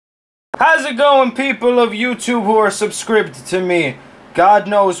How's it going, people of YouTube who are subscribed to me? God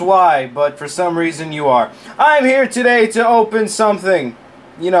knows why, but for some reason you are. I'm here today to open something.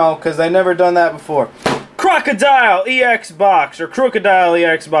 You know, because I've never done that before. Krookodile EX box, or Krookodile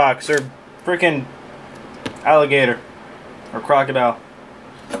EX box, or freaking alligator, or crocodile.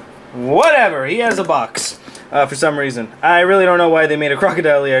 Whatever, he has a box. For some reason. I really don't know why they made a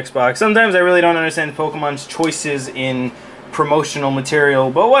Krookodile EX box. Sometimes I really don't understand Pokemon's choices in promotional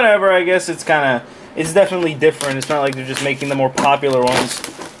material, but whatever, I guess it's definitely different. It's not like they're just making the more popular ones.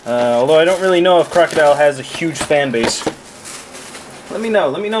 Although I don't really know if Krookodile has a huge fan base. Let me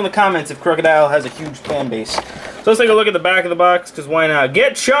know in the comments if Krookodile has a huge fan base. So let's take a look at the back of the box, because why not?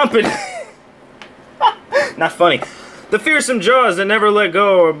 Get chomping! Not funny. The fearsome jaws that never let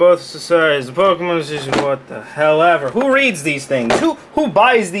go are both sides. The Pokemon is just what the hell ever. Who reads these things? Who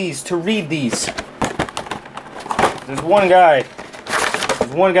buys these to read these? There's one guy.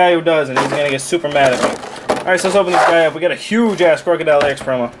 There's one guy who does, and he's gonna get super mad at me. Alright, so let's open this guy up. We got a huge ass Krookodile X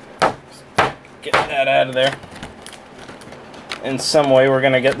promo. Get that out of there. In some way we're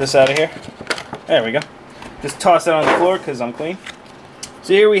gonna get this out of here. There we go. Just toss it on the floor because I'm clean.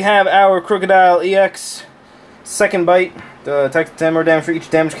 So here we have our Krookodile EX. Second bite, attack 10 more damage for each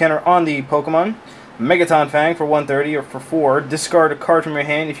damage counter on the Pokemon. Megaton Fang for 130 or for 4. Discard a card from your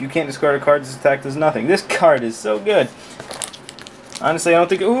hand. If you can't discard a card, this attack does nothing. This card is so good. Honestly, I don't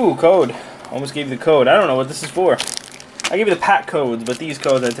think... Ooh, code. Almost gave you the code. I don't know what this is for. I give you the pack codes, but these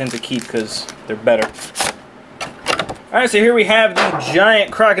codes I tend to keep because they're better. Alright, so here we have the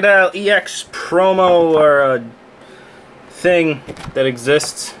giant Krookodile EX promo or thing that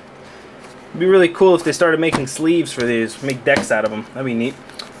exists. It'd be really cool if they started making sleeves for these, make decks out of them. That'd be neat.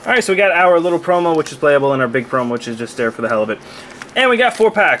 Alright, so we got our little promo, which is playable, and our big promo, which is just there for the hell of it. And we got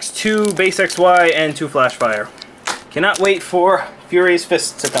 4 packs, 2 Base XY and 2 Flash Fire. Cannot wait for Fury's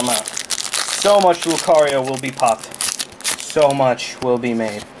Fist to come out. So much Lucario will be popped. So much will be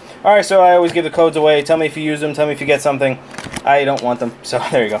made. Alright, so I always give the codes away. Tell me if you use them, tell me if you get something. I don't want them, so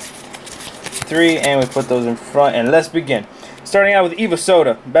there you go. 3, and we put those in front, and let's begin. Starting out with Eva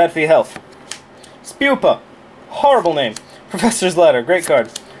Soda, bad for your health. Spupa, horrible name. Professor's Letter, great card.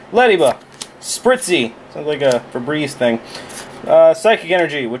 Lediba, Spritzy, sounds like a Febreze thing. Psychic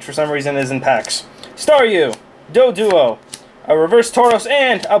Energy, which for some reason is in packs. Staryu, Doduo, a Reverse Tauros,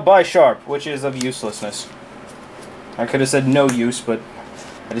 and a Bisharp, which is of uselessness. I could have said no use, but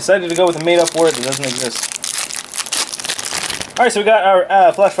I decided to go with a made-up word that doesn't exist. Alright, so we got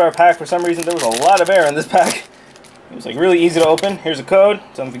our Flash Fire pack. For some reason, there was a lot of air in this pack. It was like really easy to open. Here's a code,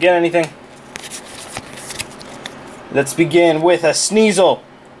 so don't forget anything. Let's begin with a Sneasel.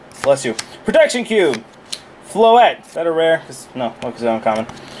 Bless you. Protection Cube. Floette. Is that a rare? No, because it's uncommon.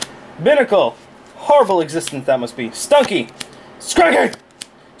 Binnacle. Horrible existence that must be. Stunky. Scraggy.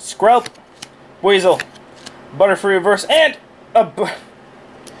 Skrelp. Weasel. Butterfree Reverse. And of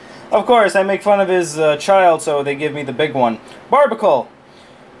course, I make fun of his child, so they give me the big one. Barbacle.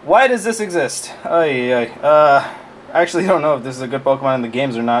 Why does this exist? I actually don't know if this is a good Pokemon in the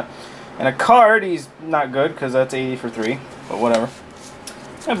games or not. And a card, he's not good, because that's 80 for 3, but whatever.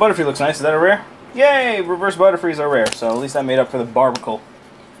 And Butterfree looks nice. Is that a rare? Yay! Reverse Butterfrees are rare, so at least I made up for the Barbacle.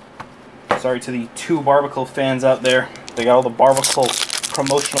 Sorry to the 2 Barbacle fans out there. They got all the Barbacle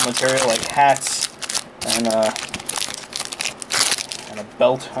promotional material, like hats, and a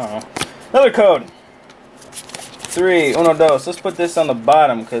belt. I don't know. Another code. 3, uno, dos. Let's put this on the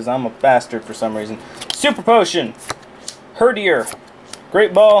bottom, because I'm a bastard for some reason. Super Potion. Herdier.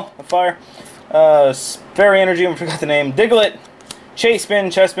 Great Ball of Fire, Fairy Energy, I forgot the name, Diglett, Chase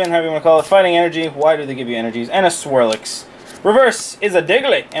Spin, Chest Spin, however you want to call it, Fighting Energy, why do they give you energies, and a Swirlix. Reverse is a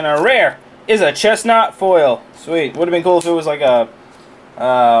Diglett, and a rare is a Chestnut Foil. Sweet. Would have been cool if it was like a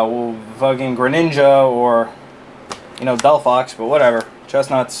fucking Greninja or, you know, Delphox, but whatever.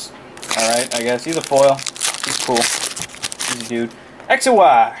 Chestnut's alright, I guess. He's a foil. He's cool. He's a dude. X and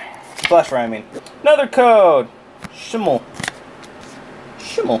Y. Flash Fire, I mean. Another code. Schimmel.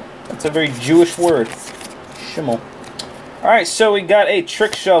 Schimmel. That's a very Jewish word. Schimmel. Alright, so we got a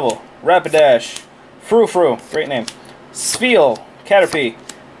Trick Shovel, Rapidash, Frou-Frou, great name, Spheal, Caterpie,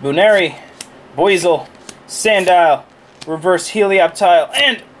 Bunary, Boizel, Sandile, Reverse Helioptile,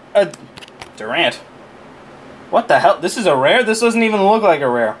 and a Durant. What the hell? This is a rare? This doesn't even look like a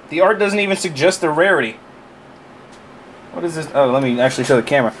rare. The art doesn't even suggest a rarity. What is this? Oh, let me actually show the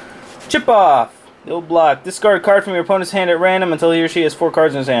camera. Chip Off. The old block. Discard a card from your opponent's hand at random until he or she has 4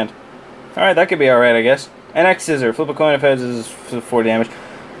 cards in his hand. Alright, that could be alright, I guess. An X-Scissor. Flip a coin if heads is 4 damage.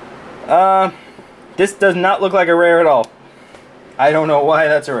 This does not look like a rare at all. I don't know why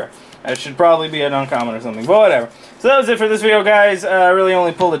that's a rare. That should probably be an uncommon or something, but whatever. So that was it for this video, guys. I really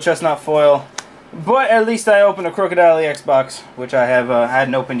only pulled a chestnut foil, but at least I opened a Krookodile EX box, which I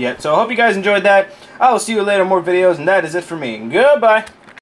hadn't opened yet. So I hope you guys enjoyed that. I will see you later, more videos, and that is it for me. Goodbye.